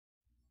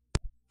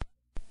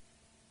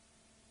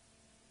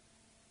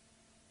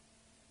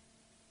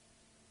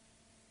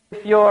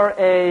If you're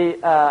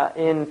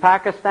in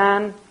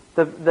Pakistan,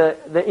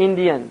 the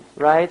Indians,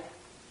 right?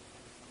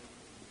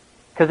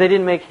 Because they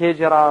didn't make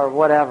hijrah or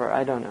whatever,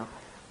 I don't know.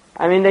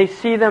 I mean, they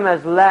see them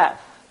as less,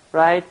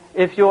 right?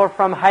 If you're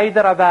from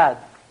Hyderabad,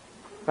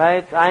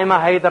 right? I'm a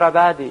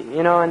Hyderabadi,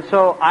 and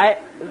so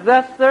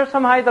there's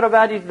some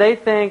Hyderabadis, they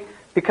think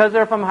because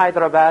they're from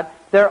Hyderabad,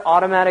 they're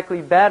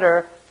automatically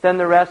better than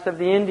the rest of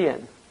the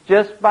Indians,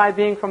 just by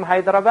being from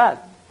Hyderabad,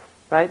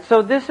 right?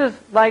 So this is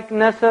like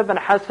nasab and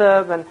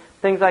hasab and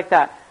things like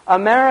that.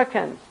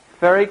 Americans,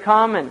 very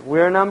common,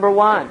 we're number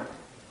one.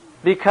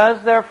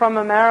 Because they're from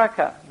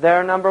America,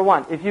 they're number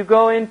one. If you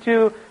go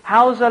into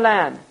Hausa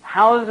land,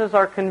 Hausas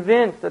are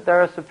convinced that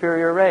they're a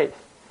superior race,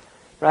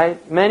 right?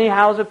 Many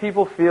Hausa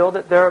people feel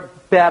that they're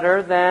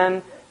better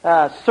than,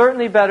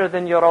 certainly better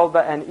than Yoruba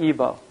and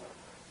Igbo,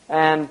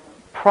 and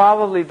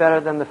probably better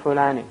than the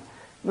Fulani.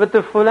 But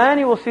the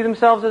Fulani will see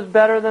themselves as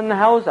better than the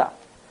Hausa.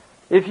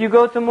 If you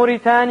go to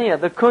Mauritania,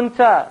 the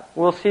Kunta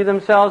will see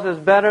themselves as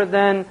better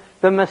than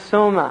the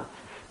Masuma.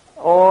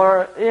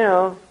 Or,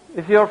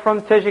 if you're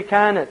from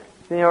Tajikistan,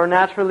 you're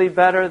naturally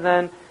better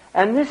than...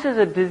 And this is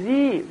a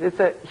disease. It's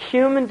a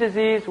human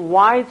disease,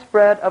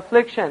 widespread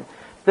affliction.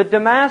 The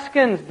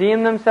Damascans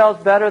deem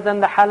themselves better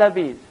than the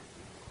Halabis,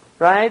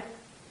 right?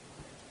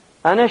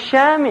 And a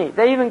Shami.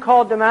 They even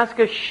call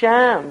Damascus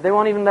Sham. They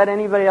won't even let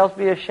anybody else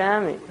be a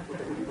Shami.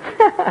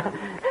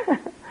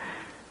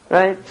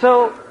 Right?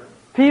 So,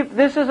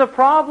 this is a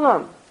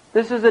problem.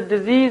 This is a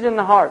disease in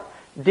the heart.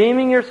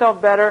 Deeming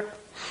yourself better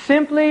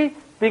simply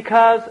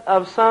because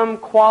of some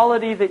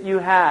quality that you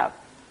have.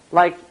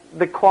 Like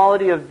the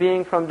quality of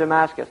being from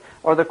Damascus,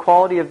 or the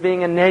quality of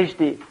being a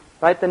Najdi.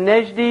 Right? The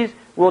Najdis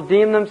will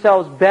deem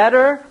themselves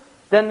better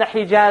than the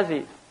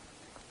Hijazis.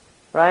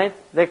 Right?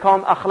 They call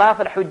them akhlaf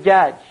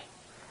al-hujjaj.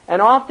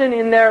 And often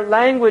in their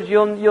language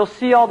you'll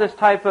see all this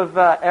type of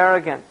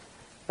arrogance.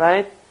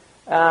 Right?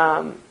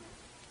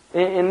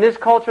 In this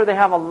culture they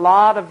have a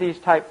lot of these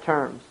type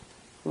terms.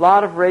 A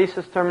lot of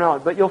racist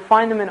terminology. But you'll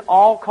find them in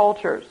all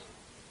cultures.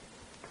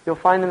 You'll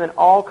find them in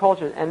all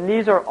cultures. And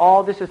this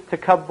is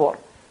takabbur.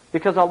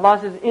 Because Allah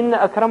says, Inna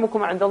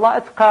akramakum indallah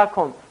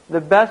atqakum.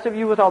 The best of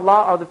you with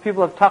Allah are the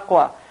people of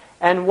taqwa.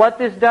 And what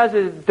this does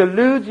is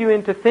deludes you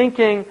into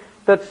thinking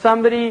that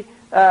somebody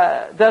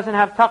doesn't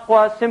have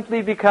taqwa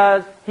simply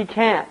because he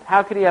can't.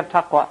 How could he have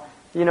taqwa?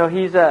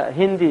 He's a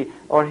Hindi,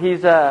 or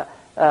he's a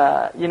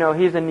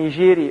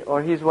Nigeri,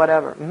 or he's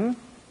whatever. Mm-hmm.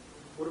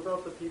 What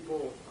about the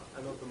people,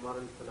 I know the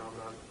modern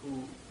phenomenon,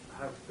 who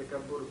have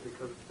takabbur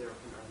because they're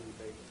from Ahlul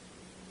Bayt?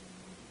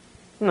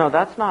 No,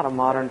 that's not a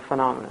modern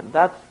phenomenon.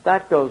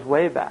 That goes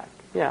way back.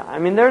 Yeah, I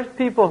mean, there's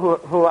people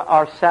who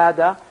are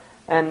sada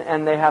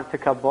and they have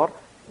takabbur.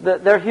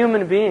 They're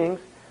human beings,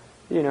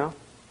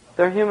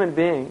 They're human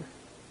beings.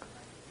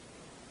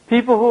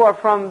 People who are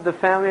from the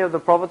family of the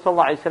Prophet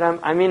ﷺ,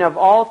 I mean, of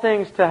all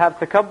things to have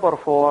takabbur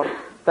for,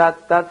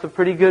 that's a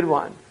pretty good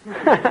one.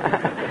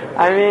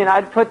 I mean,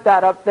 I'd put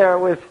that up there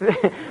with...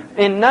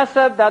 In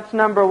nasab, that's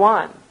number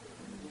one.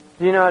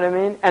 Do you know what I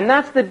mean? And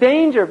that's the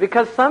danger,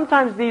 because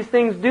sometimes these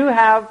things do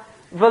have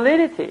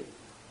validity.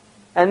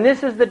 And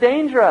this is the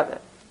danger of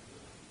it.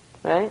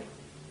 Right?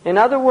 In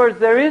other words,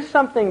 there is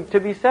something to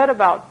be said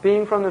about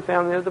being from the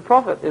family of the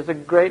Prophet. It's a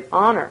great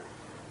honor.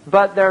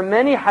 But there are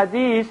many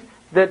hadiths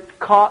that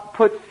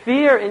put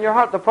fear in your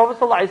heart. The Prophet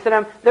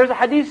ﷺ, there's a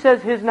hadith that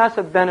says his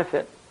nasab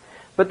benefits.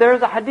 But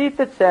there's a hadith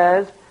that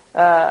says,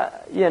 إِذَا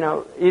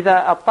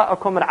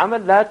أَبْطَأَكُمْ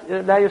الْعَمَلْ لَا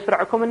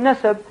يُسْرَعُكُمْ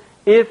النَّسَبْ.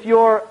 If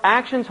your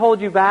actions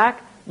hold you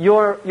back,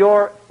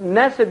 your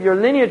nasab, your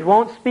lineage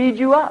won't speed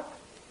you up.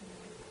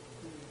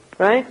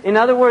 Right? In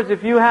other words,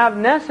 if you have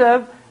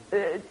nasab,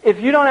 if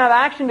you don't have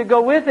action to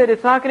go with it,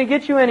 it's not going to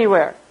get you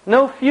anywhere.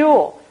 No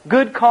fuel.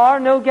 Good car,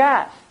 no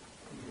gas.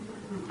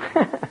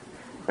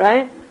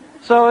 Right?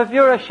 So if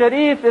you're a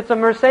Sharif, it's a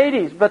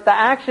Mercedes, but the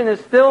action is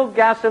still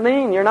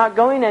gasoline. You're not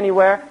going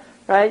anywhere.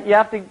 Right? You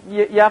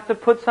have to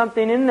put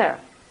something in there.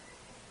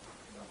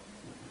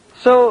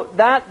 So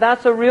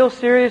that's a real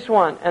serious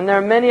one. And there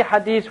are many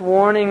hadiths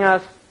warning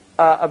us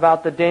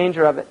about the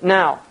danger of it.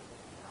 Now,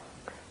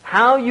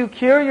 how you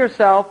cure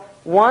yourself,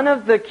 one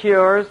of the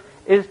cures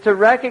is to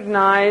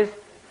recognize,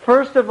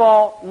 first of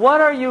all,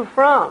 what are you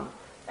from?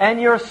 And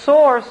your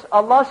source,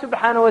 Allah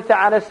subhanahu wa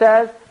ta'ala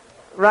says,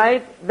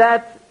 right,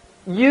 that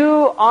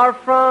you are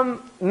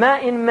from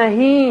ma'in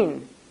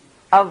mahin,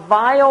 a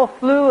vile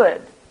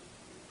fluid.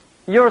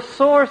 Your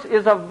source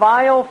is a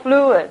vile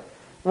fluid.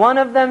 One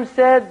of them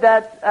said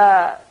that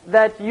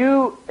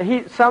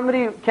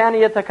somebody kana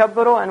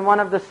yatakabbaru, and one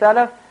of the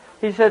Salaf,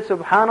 he said,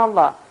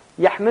 Subhanallah,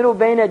 يحمل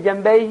بين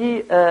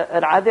جنبيه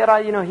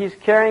العذرة, he's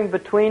carrying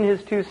between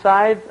his two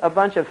sides a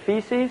bunch of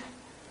feces.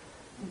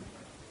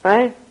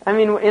 Right? I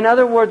mean, in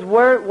other words,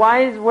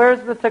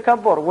 where's the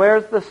takabbur?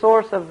 Where's the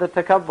source of the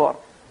takabbur?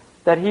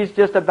 That he's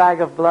just a bag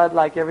of blood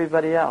like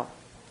everybody else.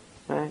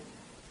 Right?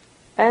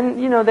 And,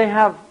 they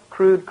have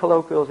crude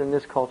colloquials in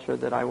this culture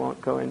that I won't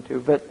go into.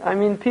 But, I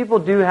mean, people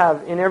do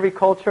have, in every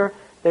culture,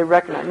 they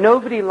recognize.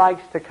 Nobody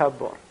likes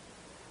takabbur.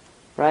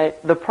 Right?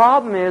 The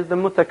problem is the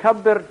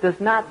mutakabbir does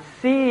not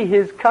see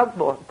his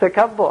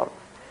takabbur.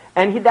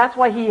 And that's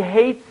why he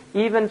hates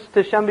even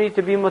to somebody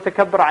to be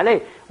mutakabbir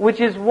alayh. Which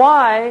is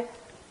why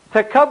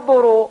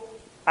takabburu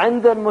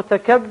عند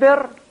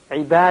المتكبر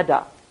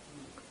عبادة.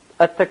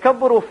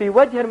 التكبر في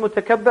وجه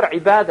المتكبر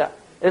عبادة.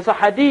 It's a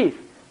hadith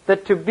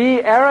that to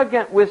be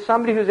arrogant with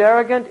somebody who's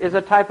arrogant is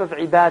a type of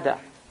ibadah.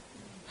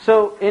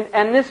 So,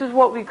 and this is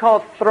what we call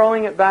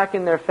throwing it back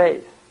in their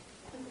face.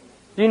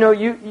 You know,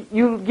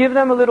 you give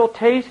them a little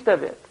taste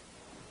of it.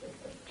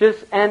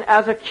 And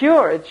as a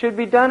cure, it should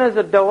be done as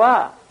a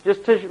dawa,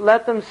 just to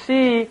let them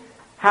see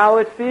how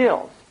it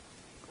feels.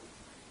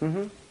 What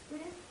is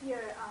your,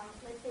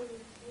 let's say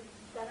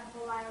you've done a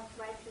whole lot of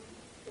righteous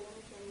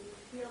things and you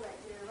feel that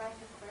you're a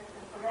righteous person,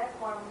 so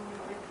therefore when you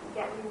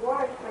get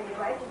rewards for your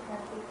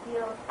righteousness, you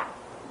feel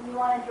you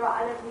want to draw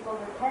other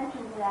people's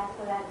attention to that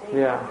so that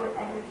they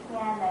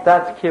understand that.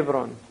 That's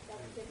kibrun.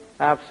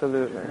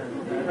 Absolutely.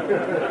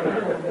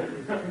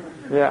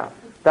 Yeah,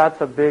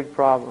 that's a big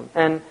problem.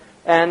 And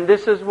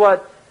this is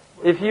what,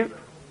 if you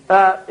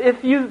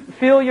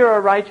feel you're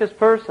a righteous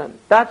person,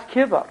 that's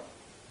kibr.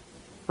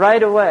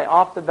 Right away,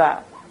 off the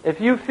bat. If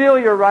you feel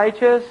you're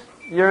righteous,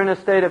 you're in a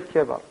state of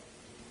kibr.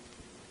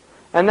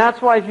 And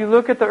that's why if you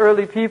look at the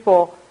early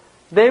people,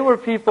 they were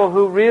people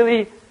who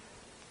really,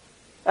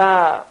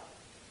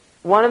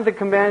 one of the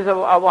companions of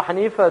Abu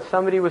Hanifa,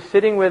 somebody was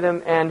sitting with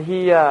him and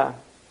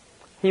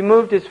he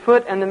moved his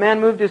foot, and the man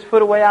moved his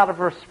foot away out of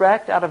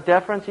respect, out of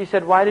deference. He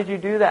said, "Why did you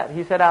do that?"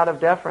 He said, "Out of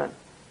deference."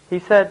 He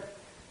said,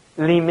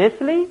 "Li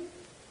mithli?"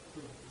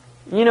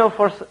 You know,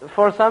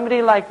 for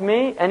somebody like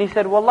me. And he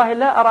said, "Wallahi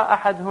la ara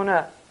ahad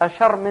huna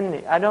ashar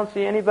minni." I don't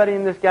see anybody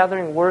in this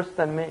gathering worse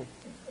than me.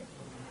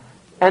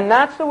 And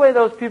that's the way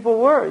those people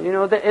were. You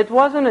know, it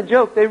wasn't a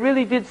joke. They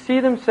really did see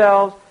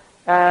themselves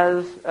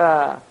as...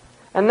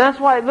 and that's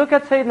why, look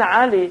at Sayyidina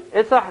Ali.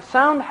 It's a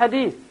sound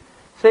hadith.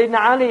 Sayyidina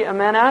Ali, a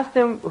man asked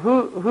him,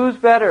 who's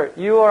better,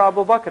 you or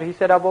Abu Bakr? He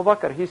said, Abu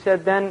Bakr. He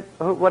said, then,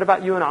 what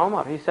about you and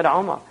Umar? He said,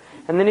 Umar.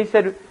 And then he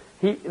said,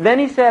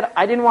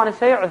 I didn't want to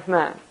say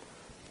Uthman,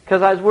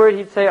 because I was worried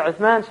he'd say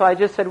Uthman, so I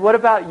just said, what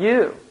about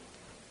you?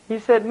 He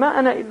said, Ma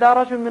ana illa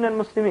rajul min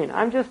al-muslimin.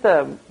 I'm just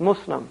a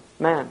Muslim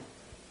man.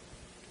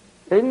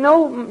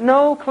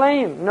 No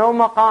claim, no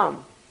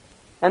maqam.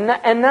 And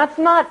that's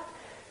not,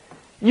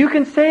 you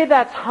can say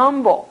that's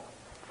humble.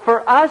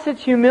 For us,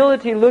 it's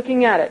humility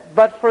looking at it.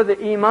 But for the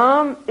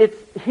imam,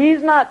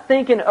 he's not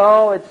thinking,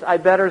 I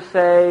better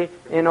say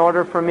in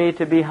order for me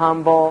to be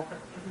humble.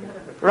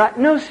 Right?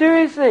 No,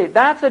 seriously,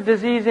 that's a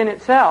disease in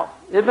itself.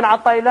 Ibn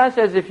Atta'illah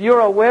says, if you're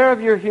aware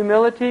of your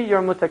humility,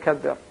 you're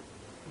mutakabbir.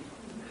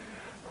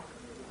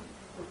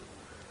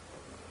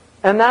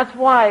 And that's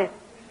why,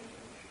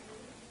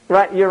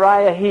 right,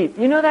 Uriah Heep.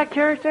 You know that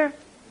character?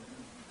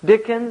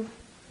 Dickens?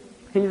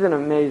 He's an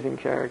amazing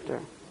character.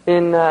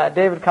 In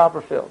David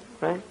Copperfield,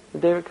 right?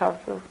 David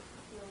Copperfield?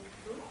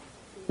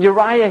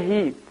 Uriah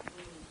Heep.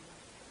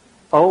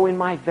 Oh, in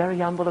my very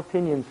humble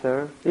opinion,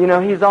 sir. You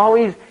know,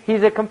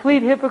 he's a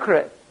complete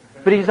hypocrite.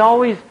 But he's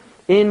always,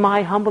 in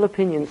my humble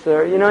opinion,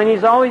 sir. You know, and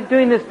he's always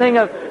doing this thing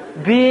of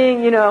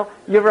being,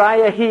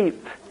 Uriah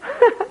Heep.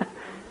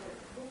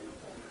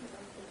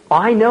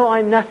 I know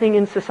I'm nothing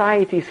in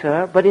society,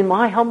 sir, but in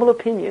my humble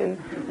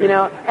opinion,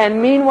 and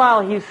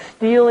meanwhile he's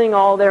stealing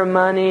all their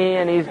money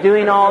and he's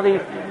doing all these,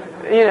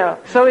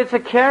 so it's a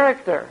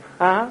character.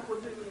 What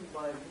do you mean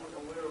by being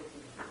aware of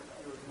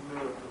your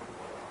humility?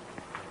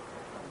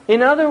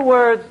 In other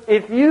words,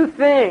 if you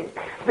think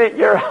that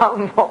you're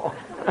humble,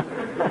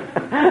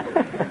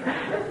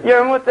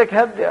 you're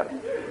mutakabbir.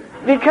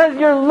 Because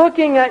you're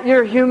looking at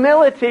your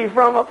humility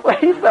from a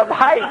place of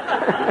height.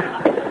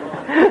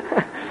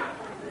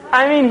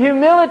 I mean,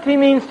 humility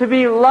means to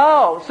be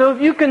low. So if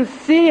you can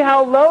see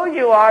how low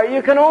you are,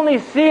 you can only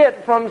see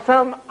it from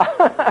some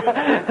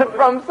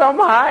from some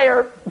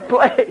higher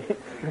place.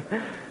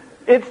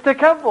 It's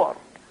takabbur.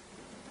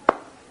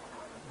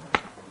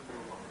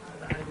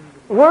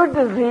 We're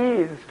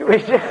diseased. We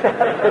just have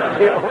to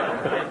deal with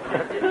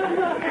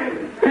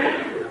it.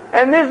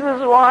 And this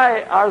is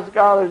why our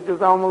scholars,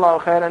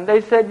 Jazakumullahu khairan,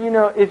 they said,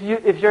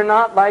 if you're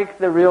not like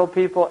the real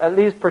people, at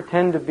least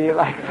pretend to be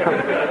like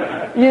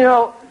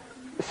them.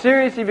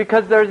 Seriously,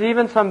 because there's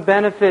even some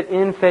benefit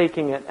in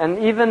faking it. And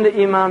even the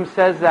Imam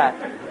says that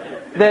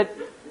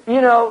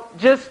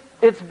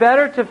it's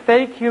better to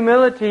fake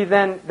humility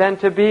than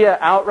to be an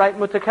outright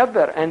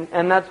mutakabbir.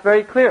 And that's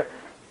very clear.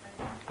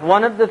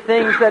 One of the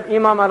things that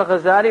Imam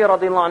al-Ghazali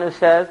radiallahu anhu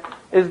says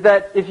is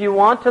that if you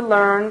want to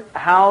learn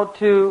how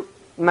to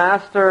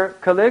master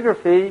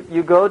calligraphy,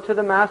 you go to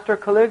the master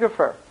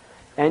calligrapher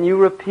and you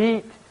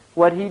repeat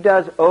what he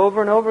does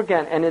over and over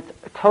again. And it's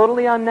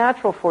totally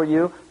unnatural for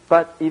you,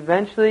 but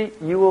eventually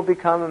you will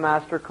become a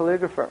master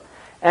calligrapher.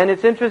 And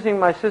it's interesting,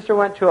 my sister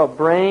went to a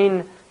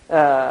brain,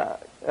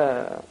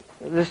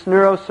 this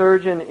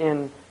neurosurgeon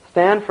in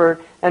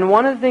Stanford, and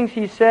one of the things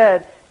he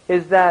said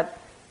is that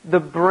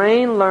the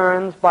brain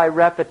learns by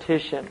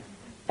repetition.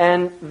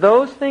 And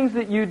those things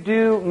that you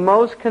do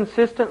most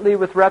consistently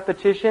with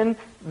repetition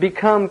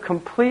become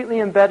completely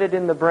embedded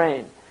in the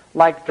brain,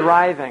 like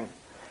driving.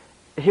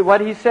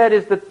 What he said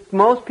is that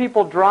most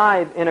people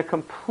drive in a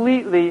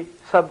completely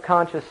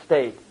subconscious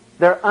state.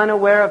 They're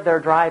unaware of their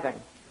driving.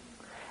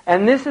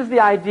 And this is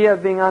the idea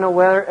of being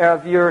unaware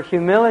of your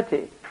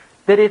humility,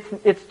 that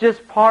it's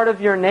just part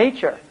of your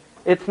nature.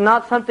 It's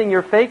not something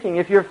you're faking.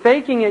 If you're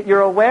faking it,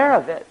 you're aware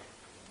of it.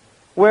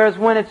 Whereas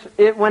when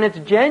it's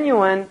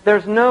genuine,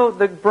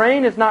 the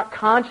brain is not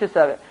conscious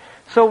of it.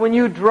 So when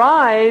you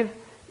drive,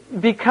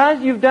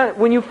 because you've done it,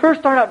 when you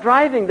first start out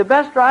driving, the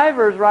best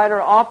drivers, right,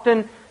 are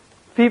often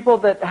people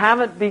that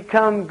haven't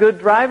become good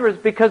drivers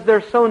because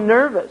they're so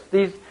nervous.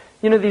 These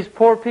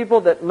poor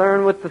people that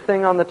learn with the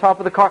thing on the top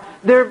of the car,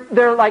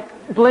 they're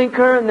like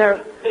blinker and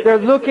they're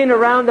looking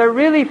around, they're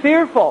really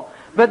fearful.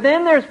 But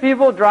then there's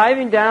people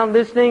driving down,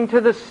 listening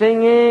to the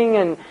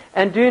singing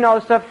and doing all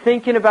this stuff,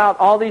 thinking about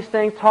all these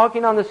things,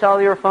 talking on the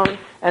cellular phone,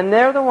 and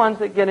they're the ones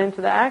that get into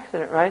the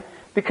accident, right?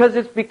 Because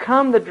it's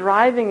become, the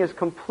driving is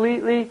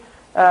completely,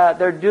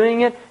 they're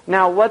doing it.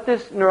 Now what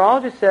this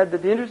neurologist said,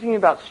 that the interesting thing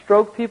about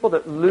stroke people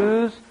that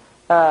lose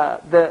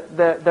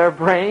their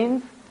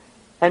brains,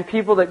 and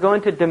people that go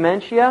into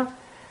dementia,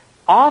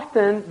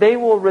 often they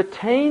will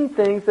retain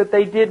things that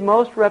they did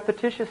most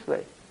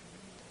repetitiously.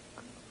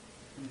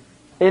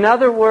 In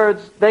other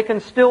words, they can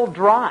still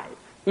drive,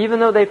 even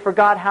though they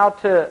forgot how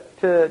to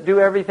do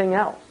everything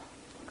else.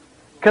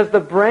 Because the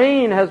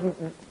brain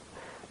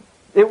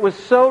it was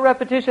so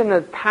repetition,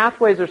 the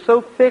pathways are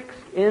so fixed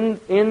in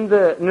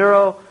the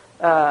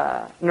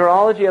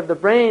neurology of the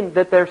brain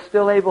that they're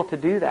still able to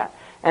do that.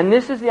 And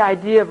this is the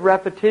idea of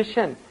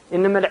repetition.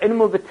 إِنَّمَا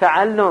الْعِلْمُ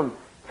بِالتَّعَلُّمِ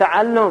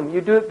Ta'allum,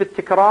 you do it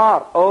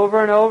bitikrar,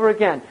 over and over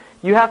again.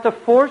 You have to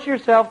force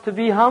yourself to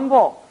be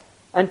humble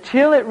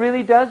until it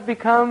really does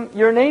become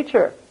your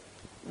nature.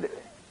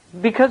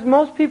 Because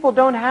most people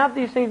don't have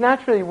these things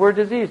naturally. We're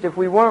diseased. If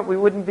we weren't, we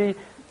wouldn't be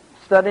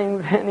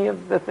studying any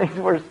of the things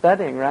we're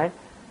studying, right?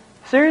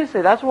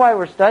 Seriously, that's why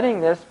we're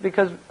studying this,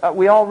 because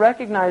we all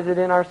recognize it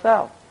in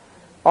ourselves.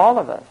 All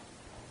of us.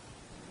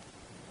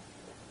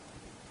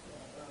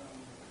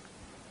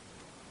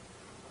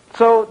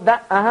 So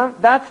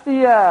that's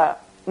the...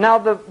 Now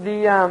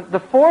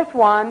the fourth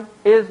one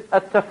is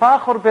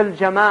at-tafakhur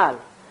bil-jamal.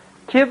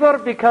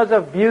 Kibr because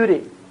of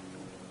beauty.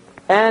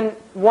 And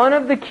one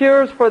of the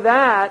cures for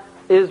that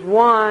is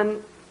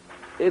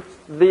it's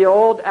the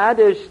old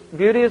adage,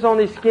 beauty is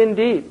only skin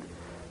deep.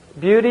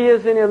 Beauty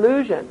is an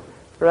illusion,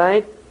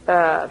 right?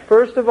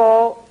 First of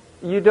all,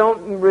 you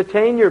don't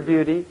retain your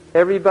beauty.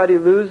 Everybody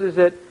loses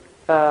it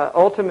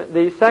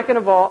ultimately. Second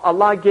of all,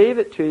 Allah gave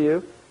it to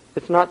you.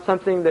 It's not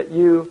something that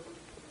you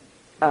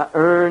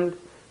earned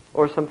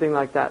or something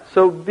like that.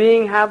 So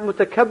have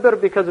mutakabbir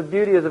because of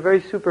beauty is a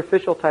very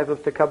superficial type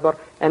of takabbur,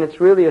 and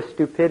it's really a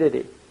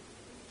stupidity.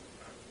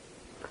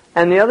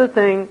 And the other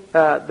thing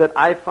that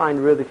I find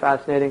really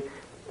fascinating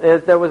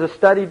is there was a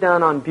study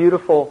done on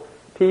beautiful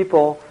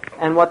people,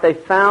 and what they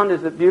found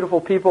is that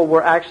beautiful people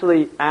were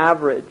actually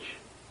average.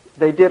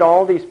 They did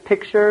all these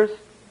pictures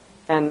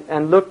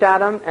and looked at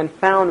them and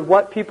found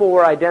what people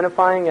were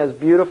identifying as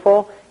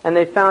beautiful, and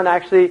they found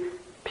actually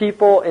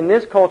people in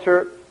this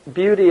culture,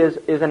 beauty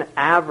is an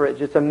average.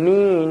 It's a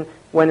mean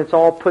when it's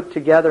all put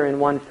together in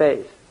one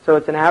face. So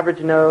it's an average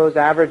nose,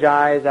 average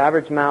eyes,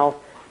 average mouth,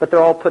 but they're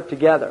all put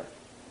together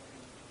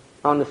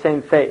on the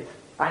same face.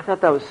 I thought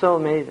that was so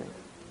amazing.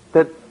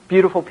 That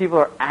beautiful people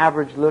are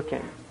average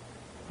looking.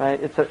 Right?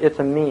 It's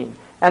a mean.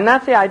 And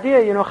that's the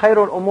idea,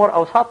 خَيْرُ الْأُمُورِ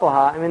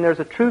أَوْسَطُهَا. I mean, there's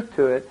a truth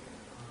to it.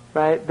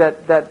 Right?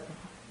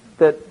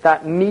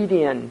 That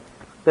median,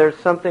 there's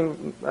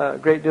something a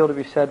great deal to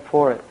be said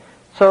for it.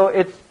 So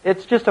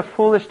it's just a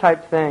foolish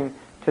type thing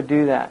to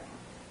do that.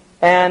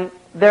 And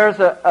there's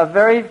a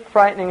very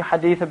frightening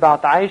hadith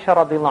about Aisha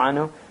radiallahu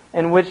anhu,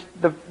 in which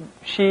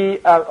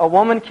a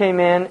woman came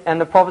in and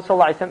the Prophet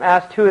ﷺ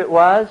asked who it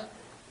was,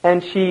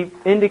 and she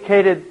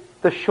indicated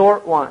the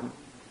short one.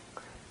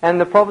 And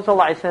the Prophet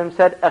ﷺ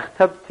said,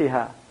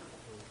 اغتبتها.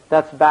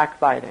 That's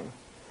backbiting.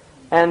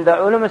 And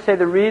the ulama say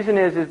the reason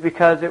is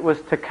because it was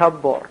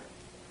takabbur.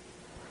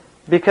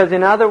 Because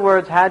in other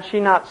words, had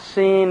she not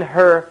seen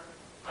her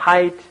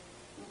height,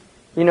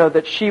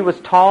 that she was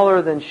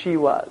taller than she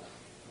was.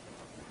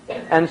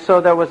 And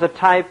so there was a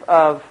type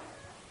of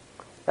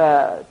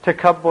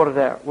takabbur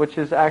there, which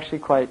is actually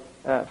quite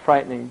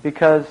frightening,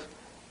 because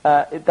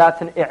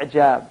that's an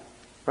i'jab,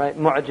 right?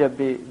 Mu'jab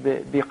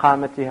bi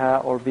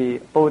qamatiha or bi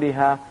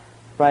quriha,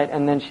 right?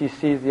 And then she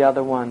sees the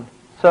other one.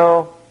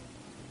 So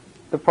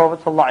the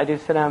Prophet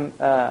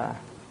ﷺ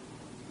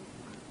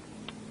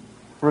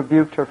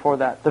rebuked her for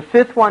that. The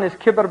fifth one is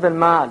kibr bil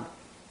mal.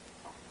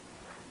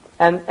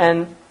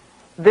 And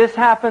this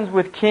happens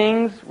with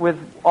kings, with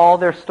all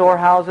their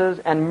storehouses,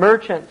 and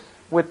merchants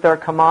with their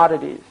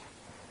commodities.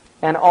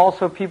 And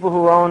also people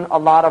who own a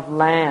lot of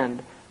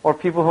land, or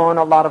people who own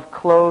a lot of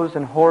clothes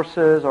and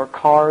horses or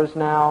cars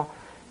now.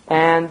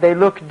 And they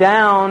look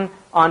down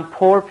on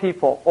poor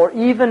people, or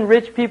even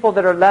rich people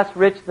that are less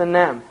rich than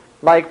them.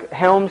 Like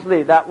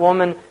Helmsley, that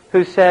woman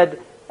who said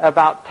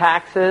about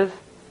taxes,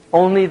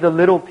 only the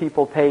little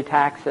people pay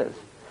taxes.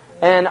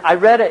 And I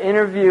read an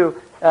interview,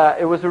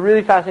 it was a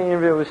really fascinating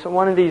interview. It was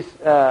one of these,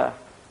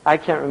 I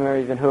can't remember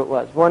even who it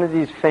was, one of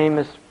these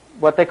famous,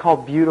 what they call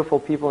beautiful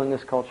people in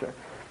this culture.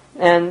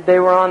 And they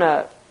were on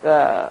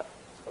a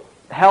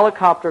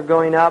helicopter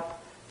going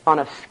up on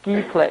a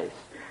ski place.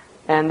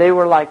 And they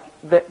were like,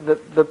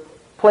 the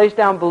place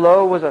down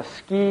below was a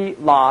ski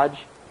lodge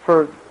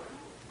for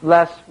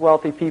less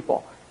wealthy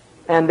people.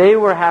 And they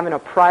were having a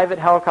private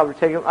helicopter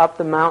take them up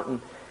the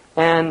mountain.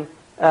 And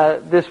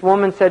this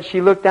woman said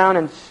she looked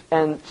down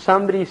and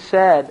somebody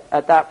said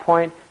at that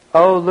point,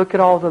 "Oh, look at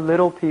all the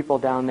little people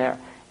down there."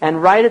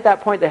 And right at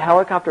that point, the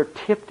helicopter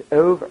tipped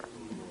over.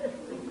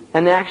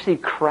 And they actually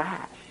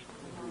crashed.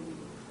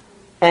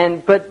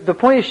 But the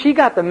point is, she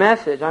got the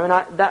message. I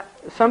mean,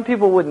 some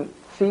people wouldn't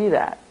see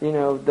that.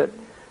 That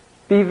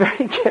be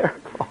very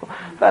careful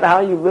about how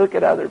you look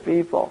at other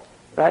people,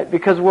 right?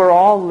 Because we're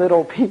all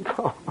little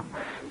people,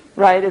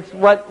 right? It's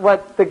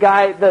what the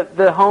guy,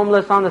 the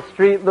homeless on the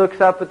street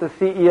looks up at the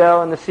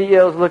CEO, and the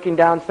CEO is looking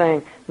down,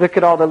 saying, "Look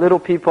at all the little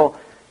people."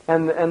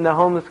 And the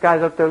homeless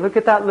guy's up there, "Look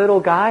at that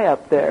little guy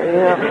up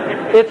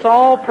there." It's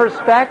all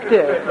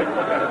perspective,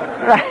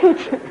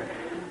 right?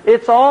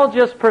 It's all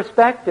just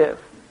perspective.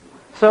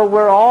 So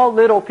we're all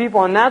little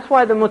people, and that's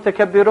why the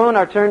mutakabbirun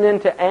are turned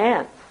into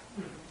ants.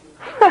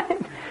 Right?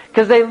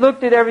 Because they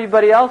looked at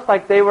everybody else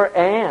like they were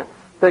ants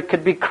that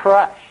could be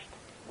crushed.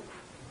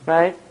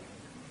 Right?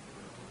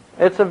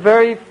 It's a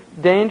very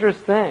dangerous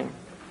thing.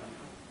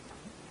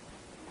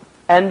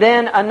 And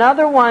then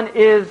another one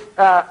is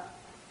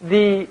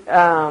the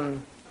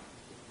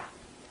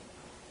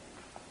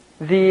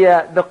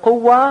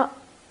quwwa,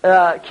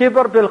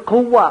 kibr bil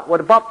quwwa wal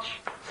batsh.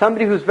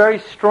 Somebody who's very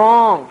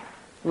strong,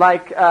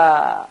 like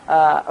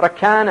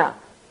Rakana,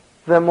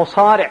 the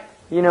Musari'.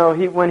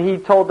 When he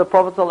told the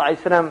Prophet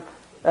ﷺ,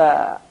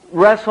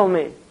 "Wrestle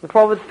me," the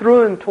Prophet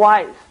threw him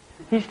twice.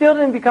 He still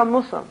didn't become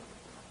Muslim,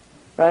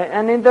 right?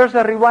 And then there's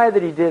a riwayah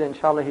that he did.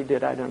 Inshallah, he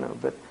did. I don't know,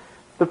 but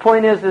the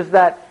point is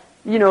that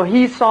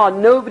he saw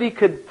nobody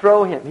could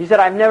throw him. He said,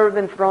 "I've never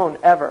been thrown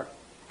ever."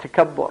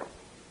 Takabbur,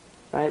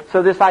 right?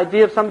 So this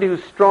idea of somebody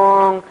who's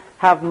strong,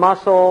 have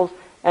muscles,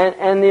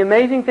 and the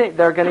amazing thing,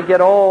 they're going to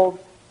get old,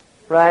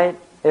 right?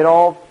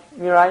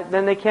 Right?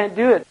 Then they can't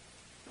do it.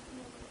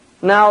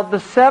 Now, the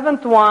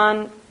seventh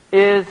one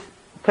is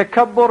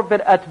takabbur bil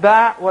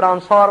atba' wal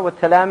ansar wal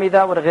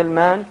talamida wal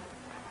ghilman,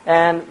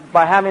 and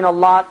by having a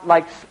lot,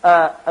 like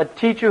a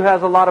teacher who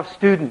has a lot of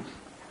students,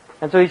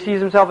 and so he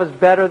sees himself as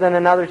better than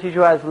another teacher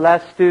who has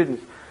less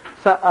students.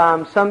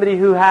 So, somebody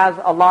who has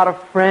a lot of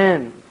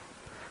friends,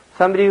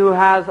 somebody who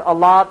has a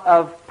lot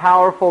of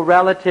powerful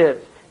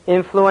relatives,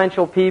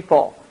 influential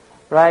people,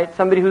 right?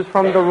 Somebody who's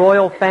from the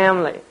royal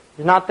family.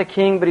 He's not the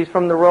king, but he's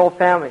from the royal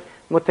family.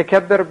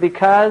 Mutakabbir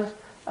because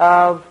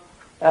of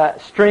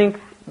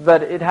strength,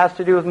 but it has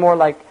to do with more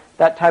like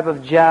that type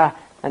of jah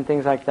and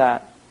things like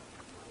that.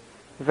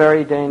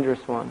 Very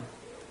dangerous one.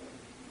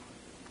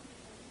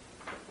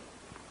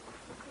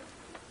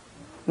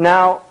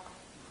 Now,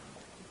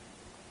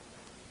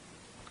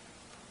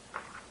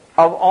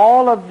 of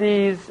all of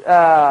these,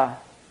 and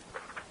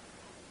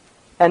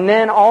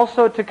then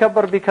also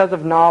takabbur because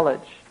of knowledge,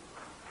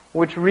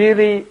 which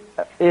really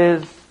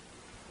is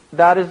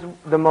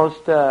the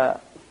most,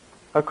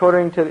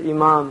 according to the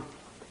Imam,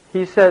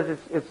 he says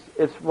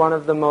it's one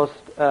of the most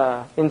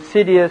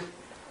insidious,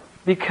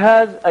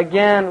 because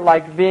again,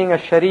 like being a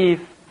sharif,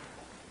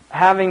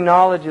 having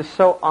knowledge is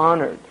so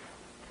honored,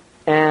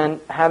 and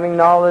having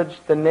knowledge,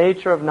 the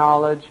nature of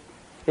knowledge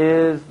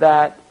is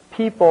that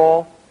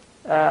people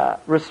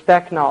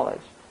respect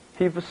knowledge.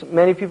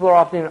 Many people are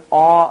often in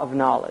awe of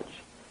knowledge.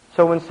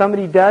 So when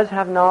somebody does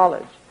have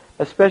knowledge,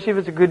 especially if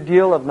it's a good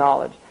deal of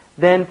knowledge,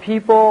 then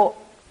people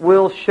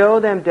will show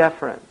them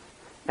deference.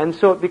 And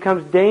so it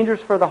becomes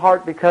dangerous for the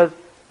heart, because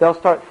they'll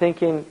start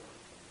thinking,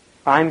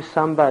 "I'm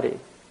somebody,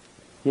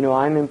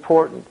 I'm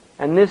important."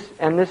 And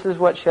this is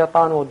what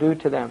shaitan will do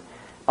to them.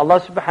 Allah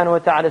subhanahu wa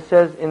ta'ala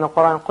says in the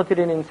Quran, قُتِلِ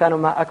الْإِنسَانُ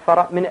مَا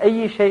أَكْفَرَ مِنْ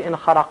أَيِّ شَيْءٍ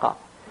خَلَقَ.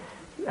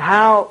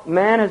 How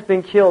man has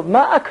been killed.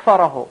 مَا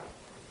أَكْفَرَهُ.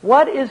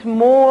 What is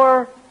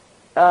more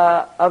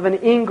of an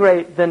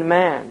ingrate than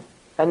man?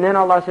 And then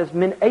Allah says,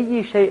 مِنْ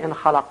أَيِّ شَيْءٍ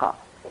خَلَقَ.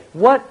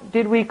 What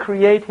did we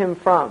create him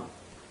from?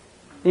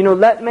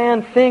 Let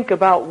man think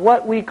about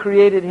what we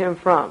created him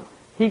from.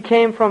 He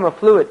came from a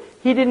fluid.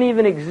 He didn't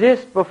even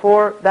exist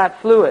before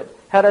that fluid.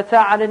 هَلْ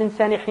أَتَىٰ عَلَى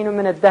الْإِنسَانِ حِينٌ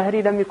مِنَ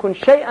الدَّهْرِ لَمْ يَكُنْ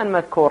شَيْئًا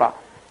مَذْكُورًا.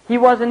 He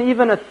wasn't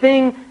even a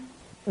thing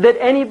that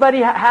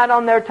anybody had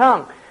on their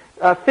tongue.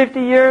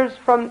 50 years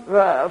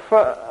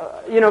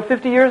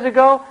 50 years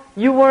ago,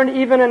 you weren't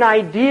even an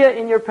idea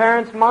in your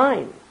parents'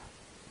 minds.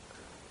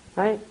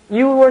 Right?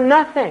 You were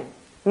nothing,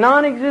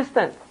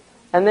 non-existent.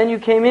 And then you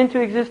came into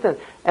existence.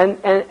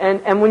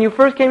 And when you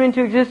first came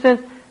into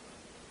existence,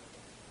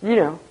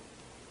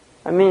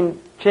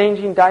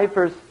 changing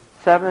diapers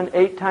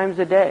 7-8 times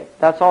a day.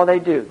 That's all they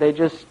do. They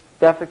just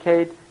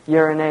defecate,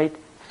 urinate,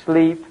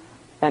 sleep,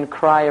 and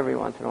cry every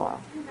once in a while.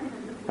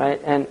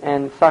 Right?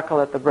 And suckle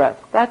at the breast.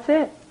 That's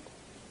it.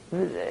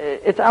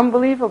 It's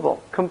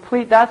unbelievable.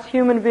 Complete. That's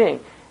human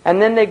being.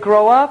 And then they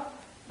grow up,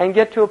 and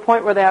get to a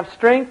point where they have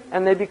strength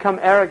and they become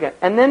arrogant.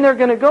 And then they're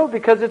going to go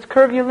because it's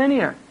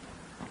curvilinear.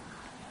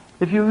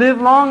 If you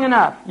live long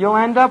enough, you'll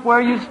end up where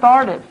you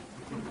started.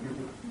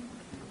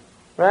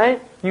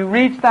 Right? You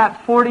reach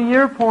that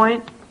 40-year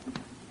point,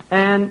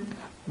 and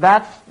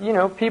that's,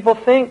 people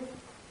think,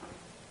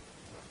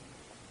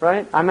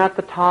 right? I'm at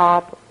the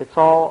top,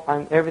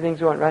 everything's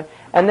going, right?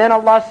 And then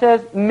Allah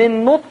says,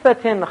 مِن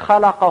نُطْفَةٍ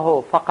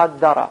خَلَقَهُ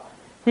فَقَدَّرَ.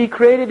 He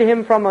created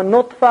him from a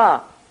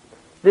nutfa,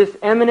 this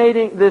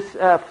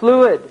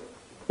fluid,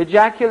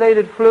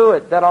 ejaculated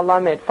fluid that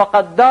Allah made.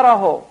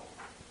 فَقَدَّرَهُ.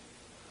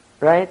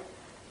 Right?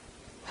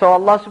 So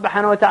Allah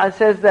subhanahu wa ta'ala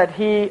says that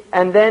He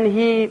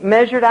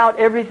measured out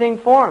everything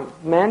for him.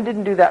 Man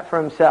didn't do that for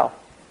himself.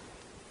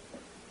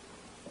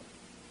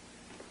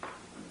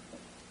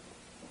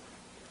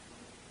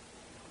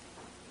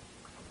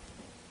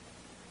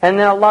 And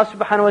then Allah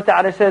subhanahu wa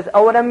ta'ala says,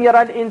 أَوَلَمْ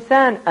يَرَى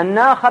الْإِنسَانِ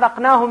أَنَّا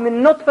خَلَقْنَاهُ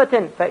مِن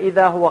نُطْفَةٍ فَإِذَا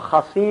هُوَ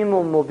خَصِيمٌ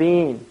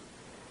مُبِينٌ.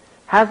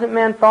 Hasn't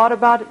man thought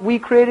about it? We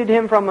created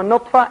him from a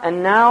nutfa,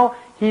 and now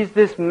he's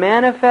this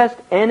manifest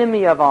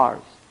enemy of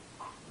ours.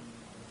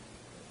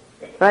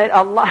 Right?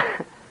 Allah,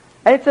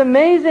 it's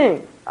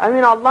amazing.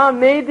 Allah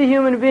made the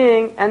human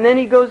being, and then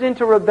he goes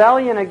into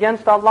rebellion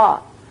against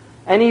Allah.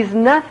 And he's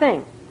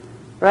nothing.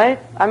 Right?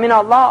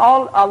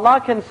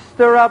 Allah can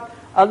stir up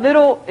a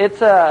little,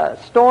 it's a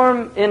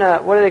storm in a,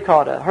 what do they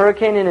call it? A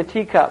hurricane in a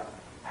teacup.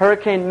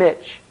 Hurricane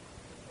Mitch.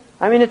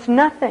 It's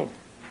nothing.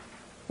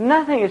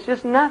 Nothing, it's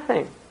just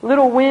nothing.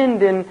 Little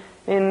wind in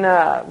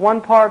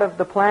one part of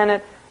the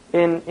planet,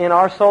 in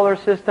our solar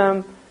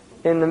system,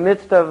 in the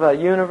midst of a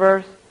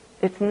universe.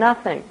 It's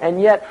nothing. And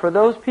yet, for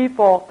those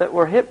people that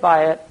were hit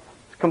by it,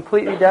 it's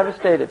completely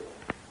devastated.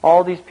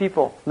 All these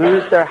people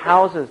lose their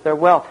houses, their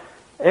wealth,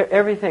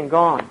 everything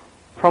gone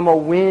from a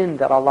wind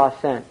that Allah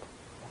sent.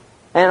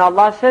 And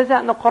Allah says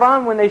that in the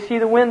Quran, when they see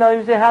the wind,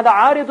 they say, هَذَا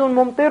عَارِضٌ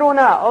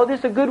مُمْطِرُنَا. Oh, this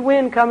is a good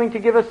wind coming to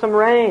give us some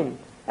rain.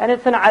 And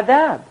it's an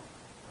adab.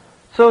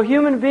 So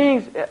human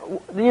beings,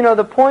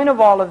 the point of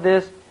all of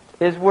this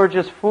is we're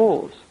just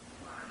fools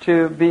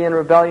to be in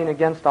rebellion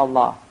against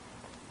Allah.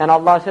 And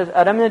Allah says,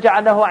 أَلَمْ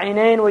نَجْعَلْ لَهُ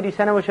عَيْنَيْنِ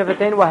وَلِسَانًا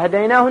وَشَفَتَيْنِ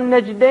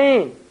وَهَدَيْنَاهُ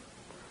النَّجْدَيْنِ.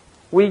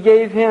 We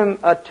gave him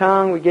a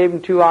tongue, we gave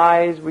him 2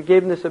 eyes, we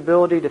gave him this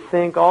ability to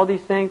think, all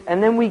these things.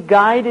 And then we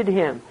guided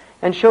him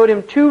and showed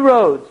him 2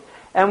 roads.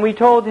 And we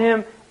told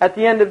him, at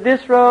the end of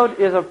this road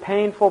is a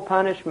painful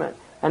punishment.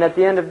 And at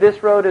the end of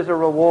this road is a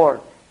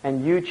reward.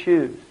 And you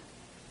choose.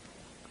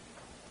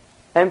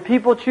 And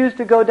people choose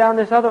to go down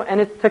this other one. And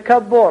it's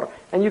takabbur.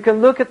 And you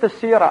can look at the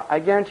seerah. I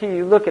guarantee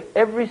you look at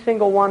every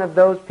single one of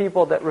those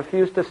people that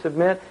refused to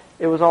submit.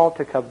 It was all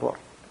takabbur.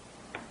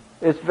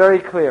 It's very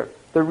clear.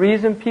 The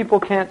reason people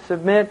can't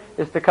submit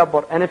is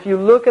takabbur. And if you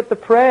look at the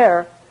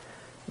prayer,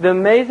 the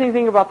amazing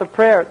thing about the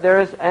prayer,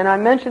 and I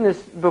mentioned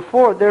this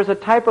before, there's a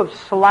type of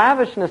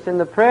slavishness in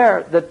the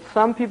prayer that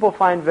some people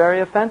find very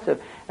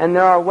offensive. And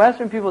there are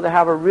Western people that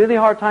have a really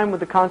hard time with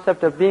the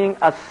concept of being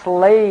a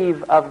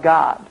slave of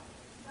God.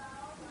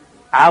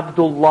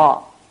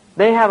 Abdullah.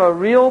 They have a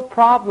real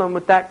problem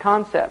with that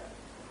concept.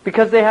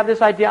 Because they have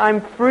this idea,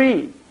 I'm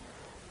free.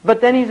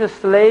 But then he's a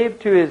slave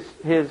to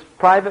his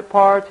private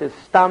parts, his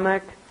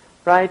stomach,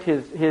 right?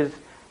 His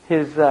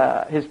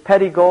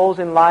petty goals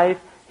in life.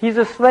 He's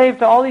a slave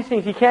to all these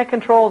things. He can't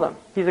control them.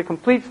 He's a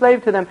complete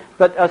slave to them.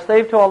 But a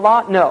slave to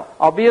Allah? No.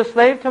 I'll be a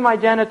slave to my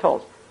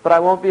genitals, but I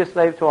won't be a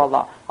slave to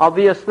Allah. I'll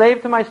be a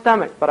slave to my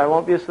stomach, but I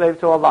won't be a slave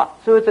to Allah.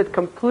 So it's a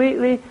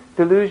completely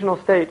delusional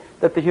state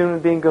that the human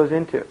being goes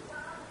into.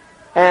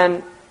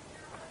 And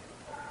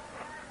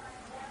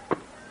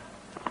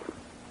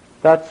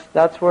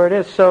that's where it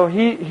is. So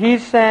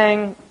he's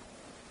saying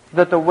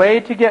that the way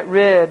to get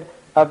rid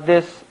of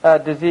this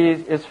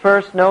disease is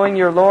first knowing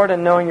your Lord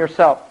and knowing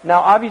yourself.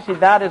 Now obviously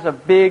that is a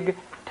big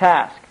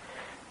task.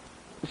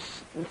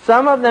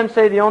 Some of them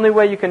say the only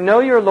way you can know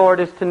your Lord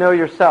is to know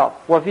yourself.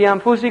 وَفِي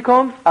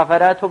أَنفُسِكُمْ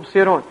أَفَلَا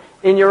تُبْصِرُونَ.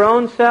 In your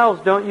own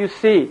selves, don't you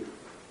see?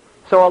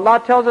 So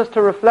Allah tells us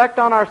to reflect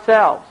on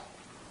ourselves.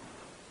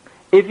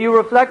 If you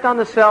reflect on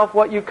the self,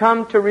 what you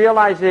come to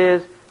realize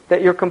is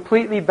that you're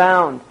completely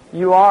bound.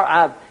 You are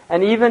abd.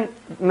 And even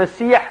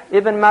Masih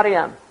ibn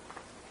Maryam,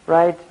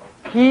 right?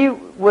 He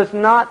was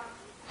not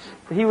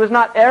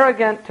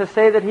arrogant to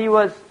say that he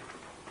was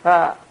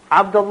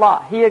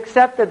Abdullah. He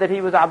accepted that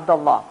he was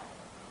Abdullah.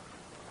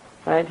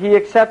 Right? He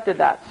accepted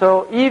that.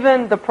 So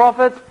even the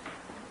Prophet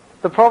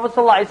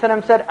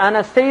ﷺ said,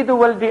 "Ana sayyidu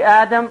waldi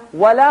Adam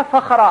wala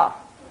fakhra."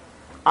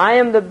 I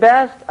am the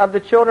best of the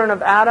children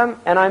of Adam,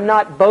 and I'm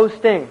not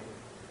boasting.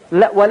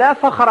 Wala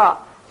fakhra.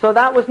 So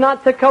that was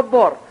not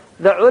takabbur.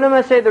 The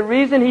ulama say the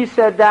reason he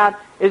said that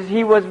is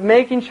he was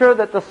making sure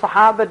that the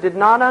Sahaba did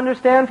not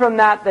understand from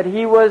that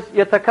he was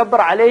yatakabbar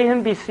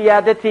alayhim bi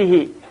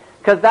siyadatihi.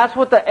 Because that's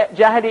what the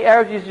Jahili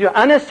Arabs used to do.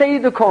 Ana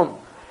sayyidukum.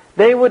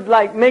 They would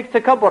make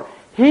takabbur.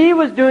 He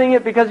was doing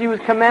it because he was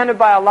commanded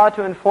by Allah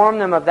to inform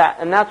them of that.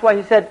 And that's why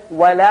he said,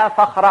 wala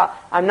fakhra.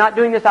 I'm not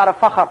doing this out of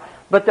fakhr.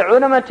 But the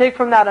ulama take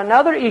from that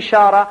another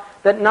ishara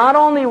that not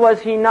only was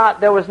he not,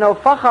 there was no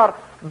fakhr,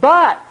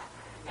 but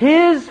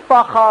His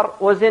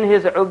fakhar was in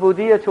his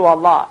ubudiyyah to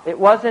Allah. It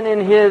wasn't in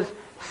his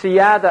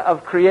siyada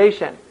of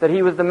creation, that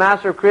he was the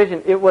master of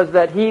creation. It was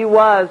that he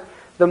was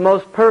the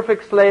most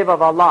perfect slave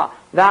of Allah.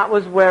 That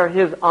was where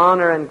his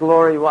honor and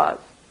glory was.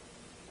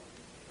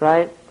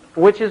 Right?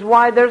 Which is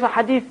why there's a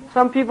hadith,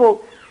 some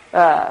people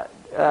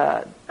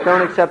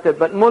don't accept it,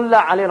 but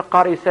Mullah Ali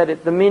al-Qari said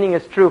it, the meaning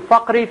is true.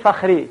 Faqri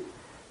fakhri.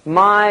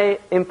 My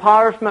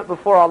impoverishment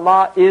before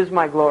Allah is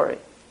my glory.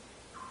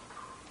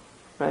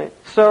 Right?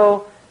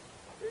 So,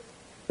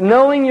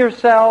 knowing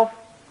yourself,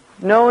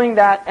 knowing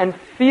that, and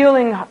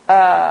feeling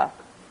that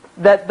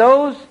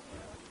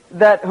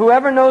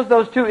whoever knows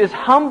those two is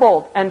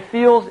humbled and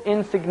feels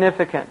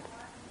insignificant.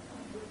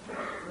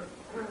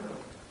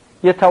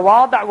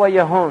 يتواضع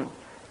ويهون.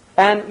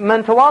 And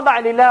من تواضع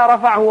لله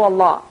رفعه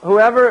Allah.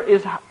 Whoever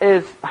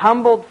is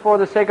humbled for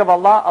the sake of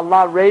Allah,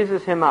 Allah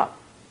raises him up.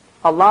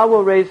 Allah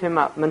will raise him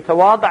up. من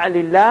تواضع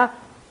لله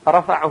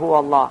رفعه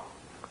Allah.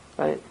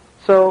 Right?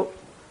 So,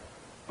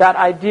 that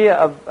idea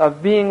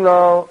of being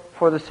low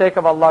for the sake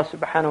of Allah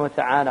subhanahu wa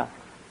ta'ala.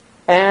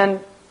 And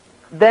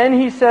then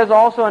he says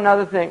also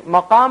another thing.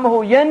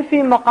 مقامه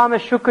ينفي مقام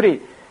الشكر.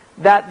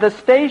 That the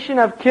station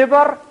of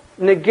kibr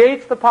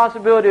negates the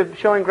possibility of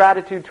showing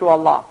gratitude to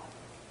Allah.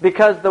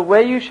 Because the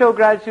way you show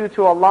gratitude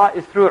to Allah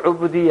is through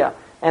ubudiyyah.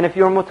 And if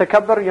you're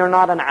mutakabbir, you're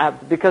not an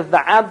abd. Because the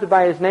abd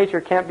by his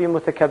nature can't be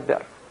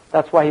mutakabbir.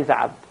 That's why he's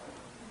abd.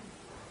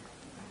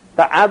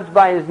 The abd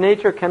by his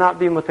nature cannot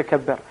be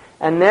mutakabbir.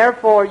 And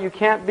therefore you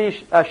can't be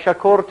a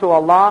shakur to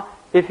Allah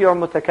if you're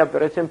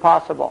mutakabbir. It's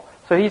impossible.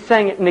 So he's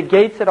saying it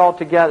negates it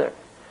altogether.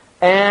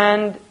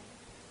 And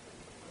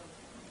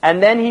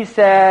then he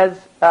says,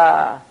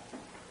 كَمَا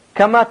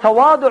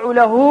تَوَاضُعُ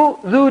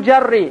لَهُ ذُو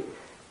جَرِّ.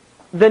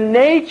 The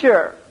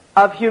nature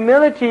of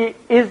humility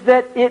is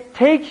that it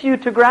takes you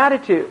to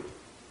gratitude.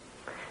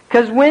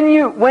 Because when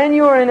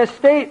you are in a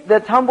state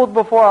that's humbled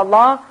before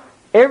Allah,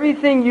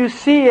 everything you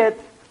see it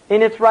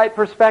in its right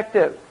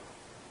perspective.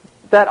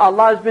 That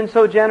Allah has been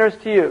so generous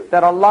to you,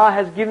 that Allah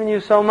has given you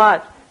so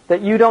much,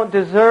 that you don't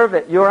deserve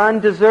it, you're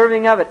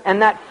undeserving of it.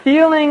 And that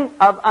feeling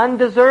of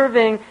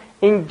undeserving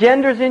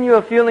engenders in you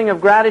a feeling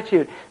of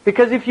gratitude.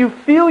 Because if you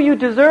feel you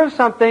deserve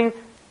something,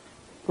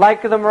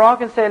 like the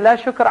Moroccans say, La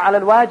shukr ala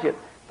al-wajib.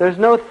 There's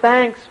no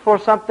thanks for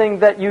something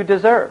that you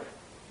deserve.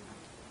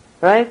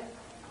 Right?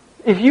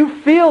 If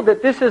you feel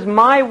that this is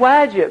my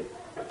wajib,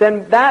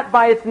 then that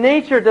by its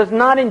nature does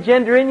not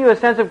engender in you a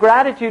sense of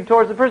gratitude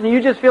towards the person. You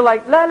just feel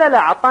like, la la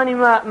la, atani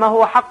ma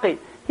huwa haqqi.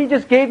 He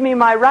just gave me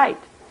my right.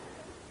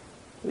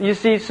 You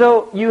see,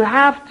 so you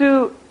have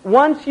to,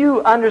 once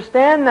you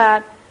understand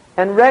that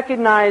and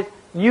recognize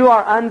you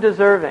are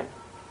undeserving.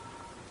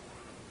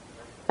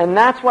 And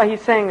that's why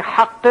he's saying,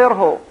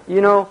 haqqirhu.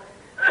 You know,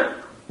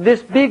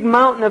 this big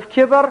mountain of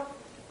kibr,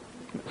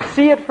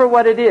 see it for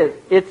what it is.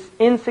 It's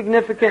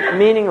insignificant,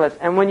 meaningless.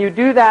 And when you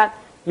do that,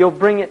 you'll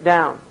bring it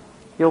down.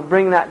 You'll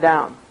bring that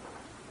down.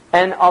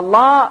 And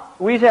Allah,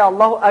 we say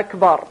Allahu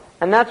Akbar.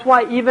 And that's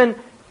why even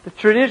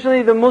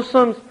traditionally the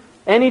Muslims,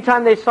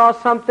 anytime they saw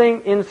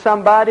something in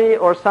somebody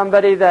or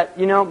somebody that,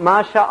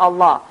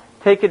 MashaAllah,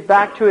 take it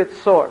back to its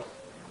source.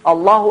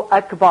 Allahu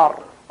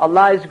Akbar.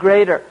 Allah is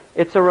greater.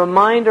 It's a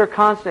reminder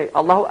constantly.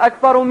 Allahu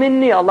Akbaru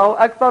minni, Allahu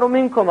Akbaru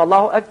minkum,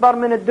 Allahu Akbar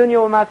min ad-dunya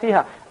wa ma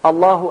fiha.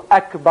 Allahu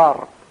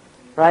Akbar.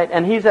 Right?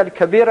 And He's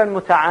al-Kabir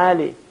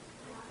al-Muta'ali.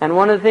 And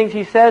one of the things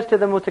He says to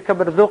the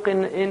mutakabbir, ذُقْ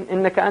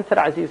إِنَّكَ أَنْتَ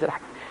الْعَزِيزُ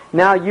الْحَكِيمُ.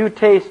 Now you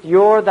taste,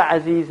 you're the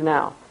Aziz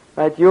now.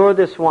 Right? You're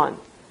this one.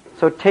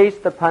 So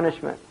taste the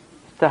punishment.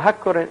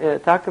 Tahakkur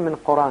in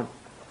Quran.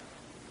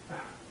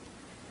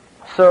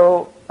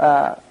 So,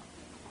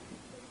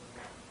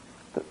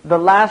 the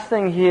last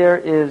thing here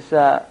is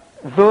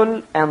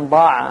dhul and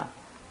ba'a.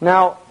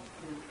 Now,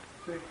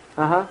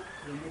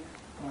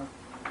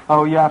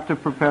 oh, you have to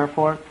prepare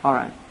for it?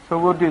 Alright. So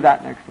we'll do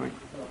that next week.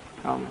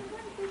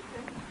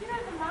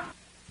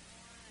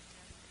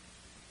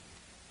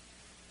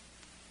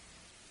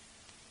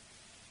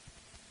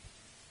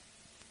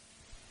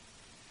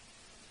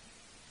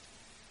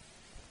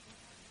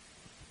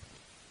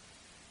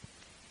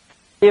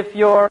 If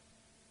you're